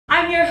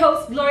I'm your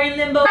host, Gloria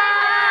Limbo.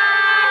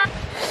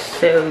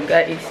 So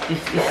guys,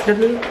 this is the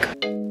look.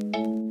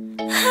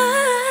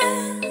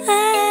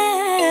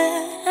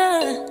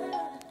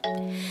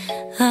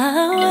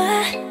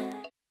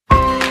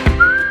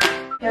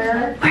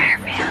 We're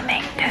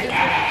filming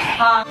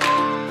today.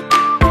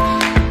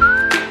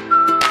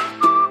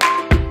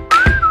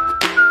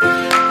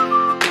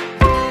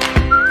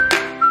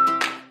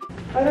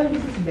 Parang this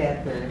is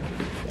better.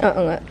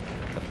 Oo nga.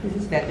 This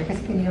is better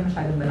kasi kanina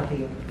masyadong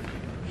malaki yung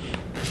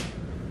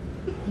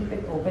keep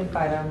it open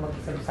para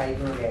mag-subside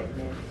yung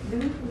redness.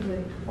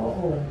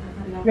 Oo.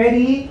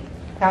 Ready?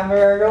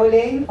 Camera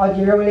rolling.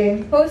 Audio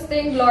rolling.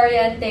 Hosting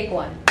Gloria and take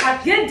one.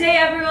 Good day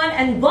everyone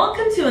and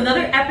welcome to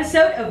another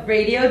episode of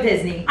Radio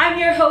Disney.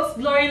 I'm your host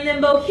Gloria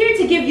Limbo, here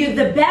to give you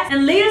the best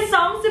and latest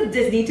songs of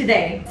Disney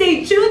today.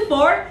 Stay tuned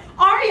for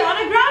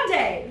Ariana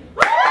Grande!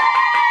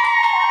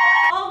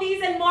 All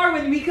these and more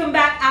when we come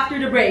back after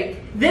the break.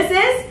 This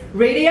is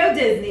Radio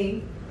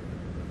Disney.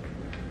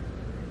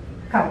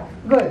 Cut.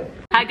 Good.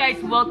 Hi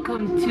guys,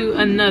 welcome to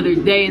another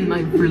day in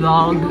my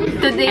vlog.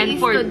 Today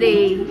is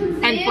today.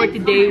 And for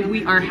today,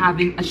 we are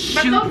having a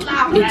shoot.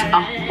 It's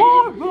a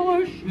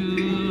horror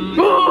shoot.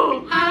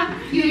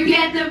 You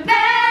get the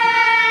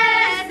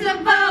best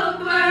of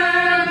both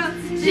worlds.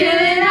 Chill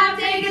it out,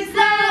 take it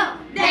slow.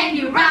 Then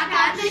you rock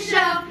out the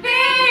show.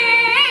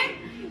 Beep!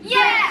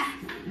 Yes!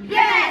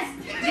 Yes!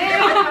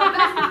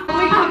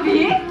 Amoy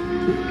kami?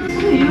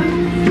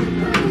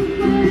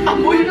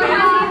 Amoy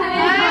kami?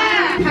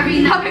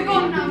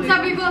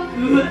 Sabi ko,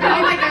 oh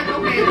my God,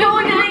 okay.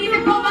 Yung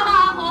naisip ko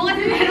baka ako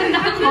kasi meron na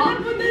ako.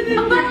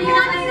 Ang ba't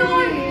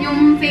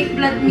yung fake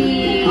blood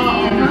ni...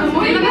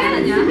 May labas na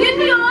niya? Yun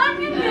yun!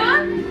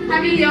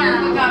 Sabi niya,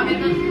 paggamit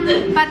ng...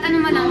 Pat ano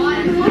man ako?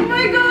 Oh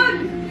my God!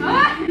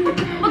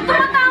 Huwag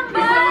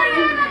tumatambay!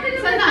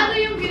 Sana ano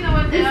yung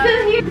ginawa niya? It's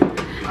still here.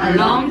 A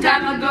long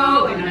time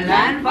ago, in a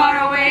land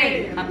far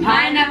away, a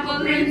pineapple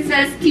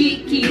princess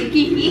Tiki.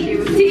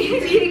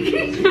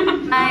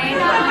 Ay,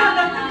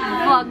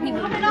 vlog ni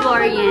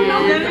Gloria.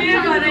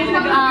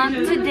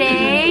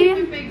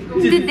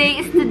 Today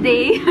is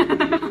today.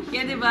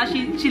 Yeah, diba?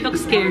 She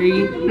looks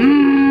scary.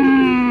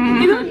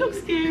 You don't look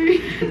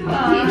scary.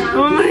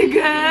 Oh my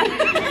God.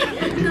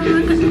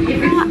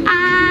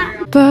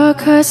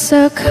 Baka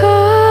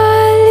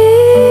sakali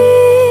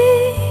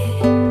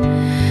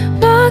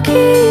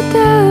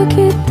makita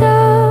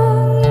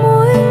kitang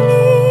muli.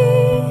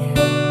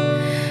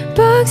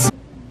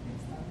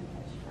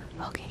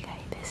 Okay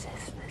guys, this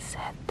is the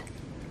set.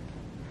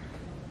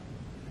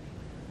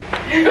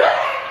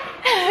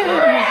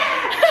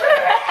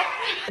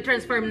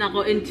 Transform na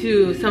ako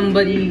into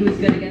somebody who's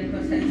gonna get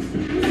possessed.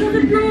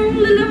 Sakit ng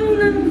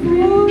lalamunan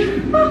ko.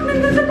 Bakit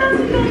nandun sa taas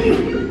ko?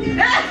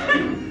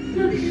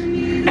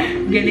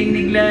 Galing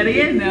ni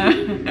Gloria na.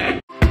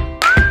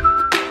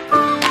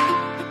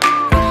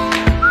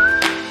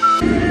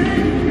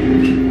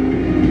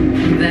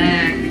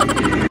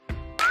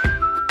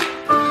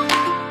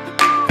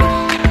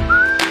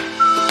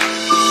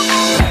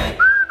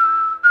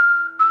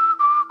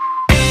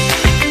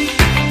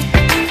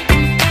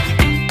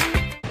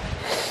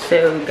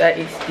 So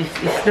guys, this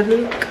is the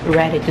look.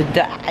 Ready to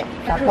die.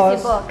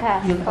 Tapos,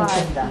 yung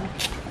pagkanda.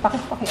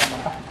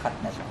 Pakikat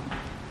na siya.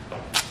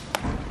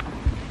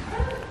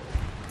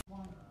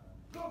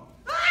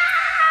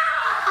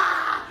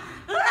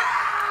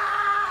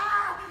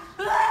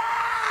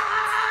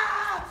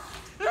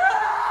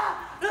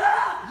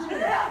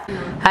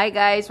 Hi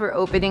guys, we're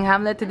opening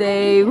Hamlet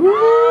today. Woo!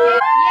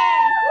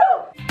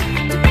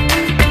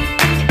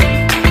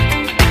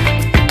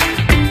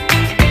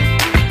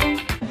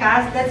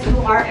 Cast, let's do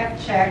RF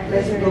check.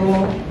 Let's go.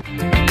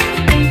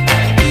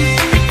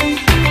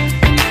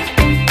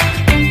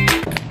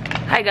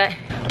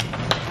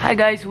 Hi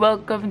guys,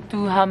 welcome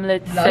to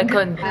Hamlet's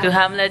second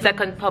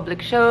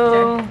public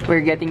show.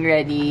 We're getting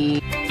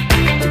ready.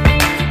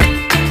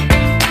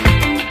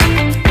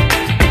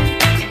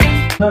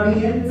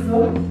 Lorian, let's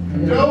go.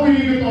 No, we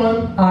need it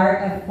on.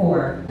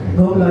 RF4.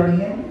 Go,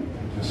 Lorian.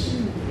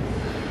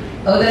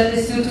 Oh, that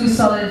is too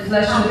solid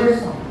flesh sugar.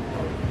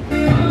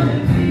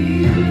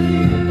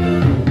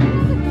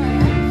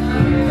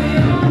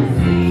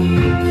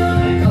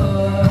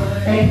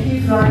 Thank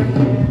you,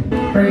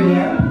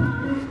 Lorian.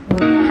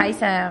 Hi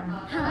Sam.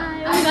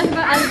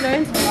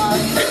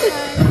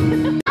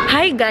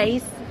 Hi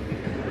guys.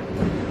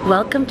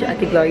 Welcome to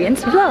Ate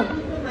Glorian's vlog.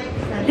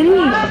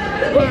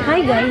 Hi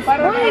guys.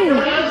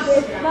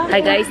 Hi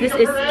guys, this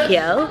is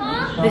Kiel.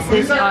 This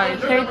is our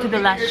third to the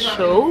last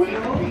show.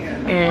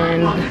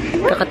 And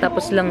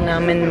kakatapos lang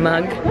namin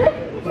mag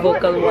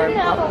vocal warm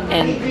up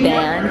and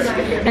dance.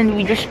 And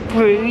we just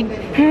prayed.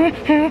 Here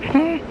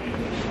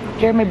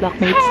are my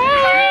blockmates.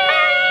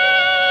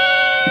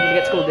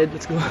 Let's go, dude.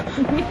 Let's go.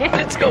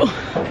 Let's go.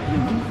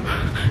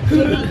 1,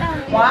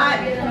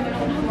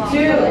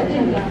 2,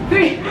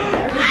 3.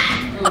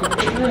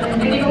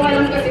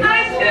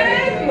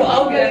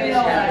 Wow, grabe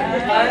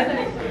siya.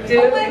 1,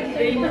 2,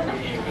 3.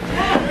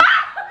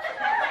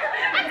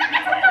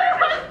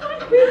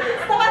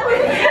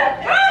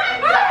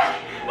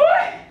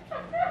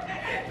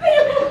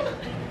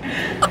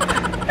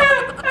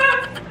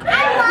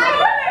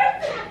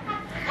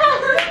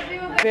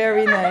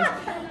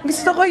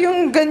 ko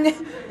yung ganyan.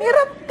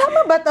 Hirap.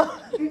 Tama ba to?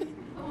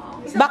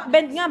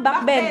 Backbend nga,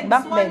 backbend.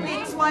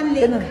 Swan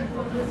lake.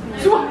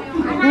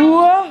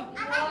 Wow!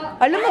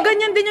 Alam mo,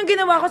 ganyan din yung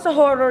ginawa ko sa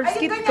horror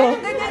skit ko.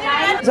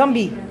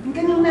 Zombie.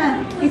 Ganun na.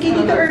 Yung kay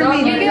Tito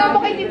Erwin. Yung ginawa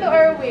mo kay Tito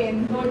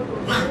Erwin.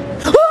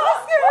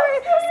 Scary!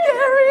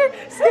 Scary!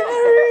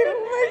 Scary!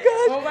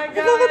 Oh my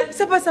God!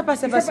 Sapa.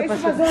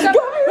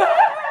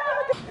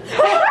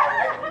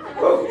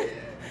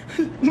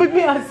 Ba't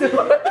may aso?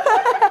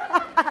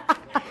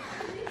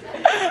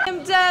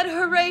 I'm dead,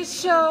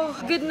 Horatio.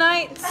 Good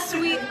night,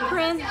 sweet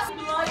prince.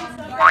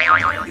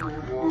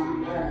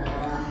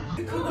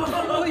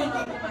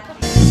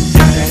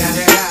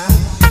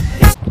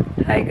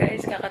 Hi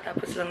guys,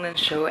 kakatapos lang ng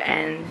show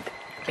and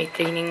may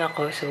training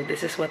ako. So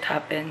this is what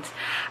happens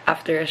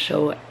after a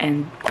show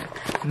and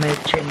my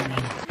training.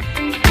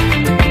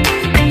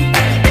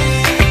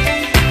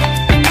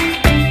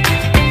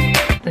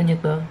 Ito nyo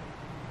to.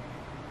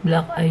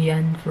 Black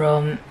ayan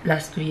from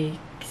last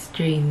week's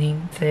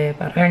training. Kasi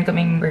parang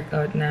kaming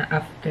workout na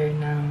after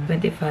ng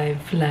 25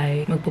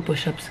 fly,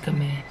 magpo-push-ups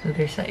kami. So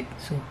there's like,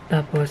 so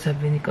tapos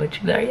sabi ni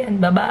Coach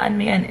Glarian, babaan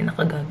mo yan.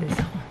 Nakagagals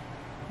ako.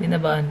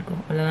 Binabaan ko.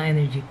 Wala na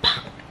energy.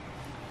 Pak!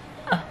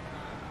 Ah!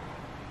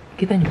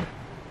 Kita nyo?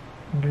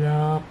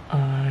 Black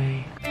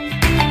eye.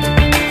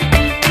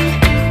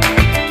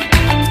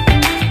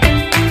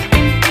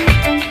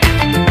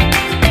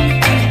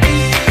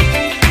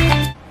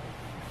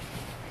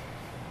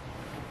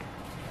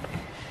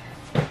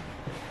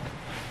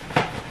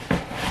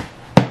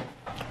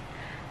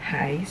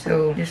 Hi,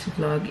 so this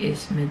vlog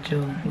is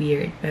medyo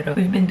weird, pero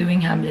we've been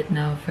doing Hamlet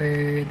now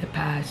for the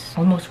past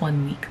almost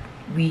 1 week.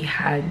 We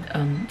had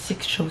 6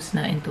 shows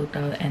na in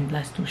total and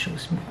last 2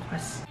 shows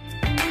bukas.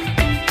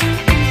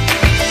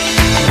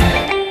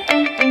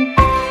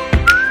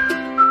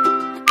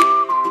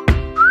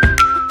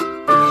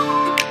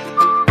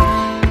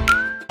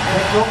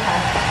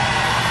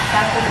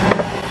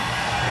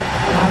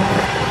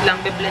 Lang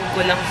be-blend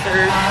ko lang,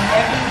 sir.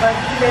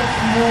 Everybody, let's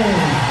move.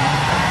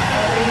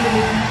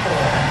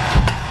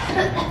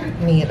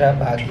 Mira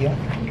Baguio.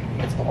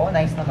 Let's go. Oh,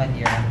 nice naman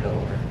here ang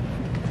blower.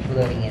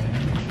 Glorian.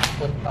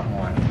 Put pa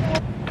more.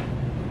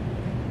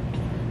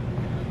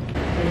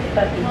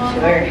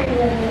 Pa-teacher.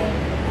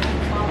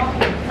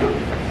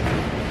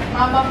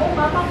 Mama ko.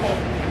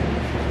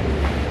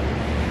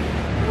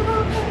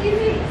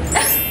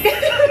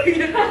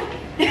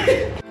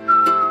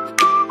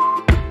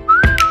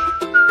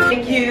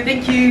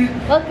 Thank you.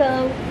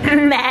 Welcome.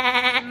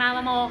 Mama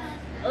mo.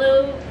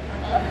 Hello.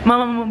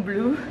 Mama mo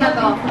blue.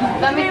 Ito.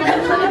 Dami ko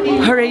sa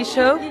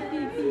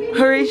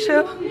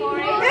Horatio.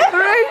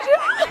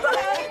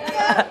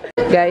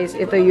 Guys,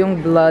 ito yung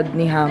blood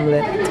ni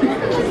Hamlet.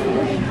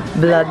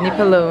 Blood ni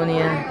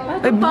Polonia.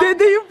 Ay,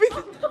 dede yung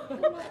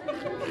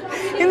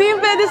hindi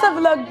yung pwede sa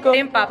vlog ko. Ito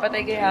yung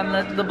papatay kay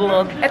Hamlet, the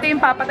blood. Ito yung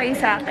papatay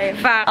sa akin.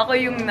 Fact. Ako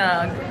yung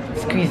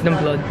nag-squeeze ng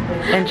blood.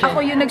 Ako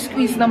yung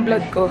nag-squeeze ng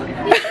blood ko.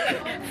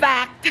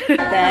 Fact.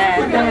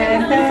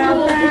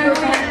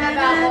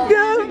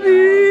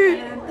 Gabi!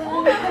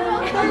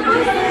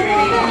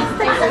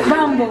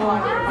 Rambo.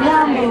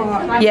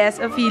 Yes,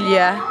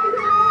 Ophelia.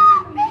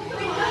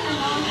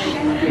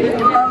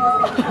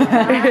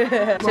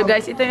 So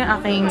guys, ito yung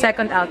aking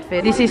second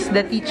outfit. This is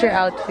the teacher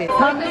outfit.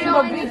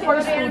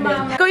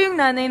 Ikaw yung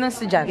nanay ng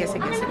estudyante.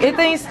 Sige. Ito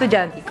yung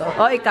estudyante ko.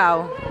 O,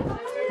 ikaw.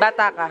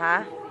 Bata ka,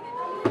 ha?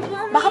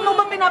 Baka mo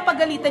ba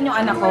pinapagalitan yung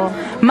anak ko?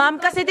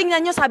 Ma'am, kasi tingnan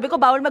nyo, sabi ko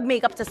bawal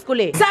mag-makeup sa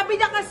school eh. Sabi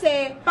niya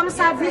kasi, pang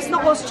sadness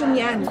na costume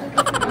yan.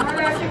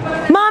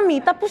 Mami,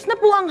 tapos na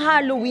po ang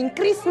Halloween,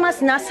 Christmas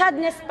na,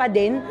 sadness pa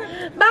din.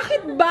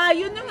 Bakit ba?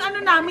 Yun yung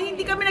ano namin,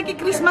 hindi kami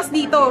nag-Christmas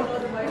dito.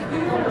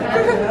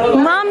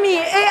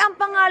 Mami, ang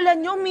pangalan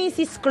nyo,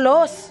 Mrs.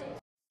 Claus.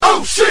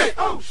 Oh shit!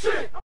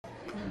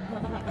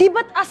 Di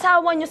ba't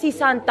asawa nyo si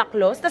Santa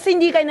Claus, tas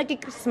hindi kayo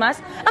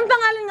nag-Christmas? Ang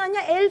pangalan nga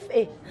niya, Elf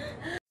eh.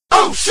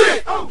 Oh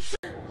shit!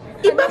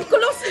 Ibang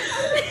kulos.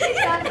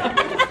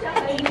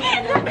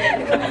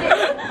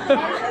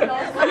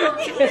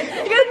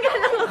 Ganyan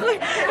lang ako.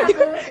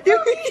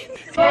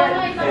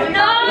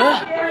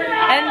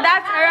 And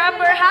that's a wrap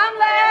for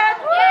Hamlet!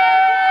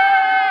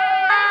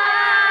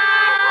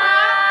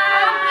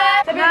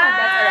 Sabi mo,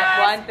 that's a wrap.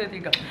 1, 2,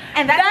 3, go.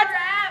 And that's a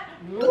wrap.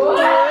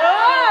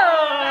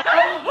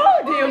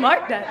 Oh, do you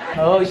mark that?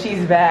 Oh,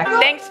 she's back.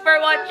 Thanks for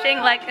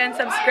watching. Like and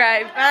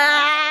subscribe.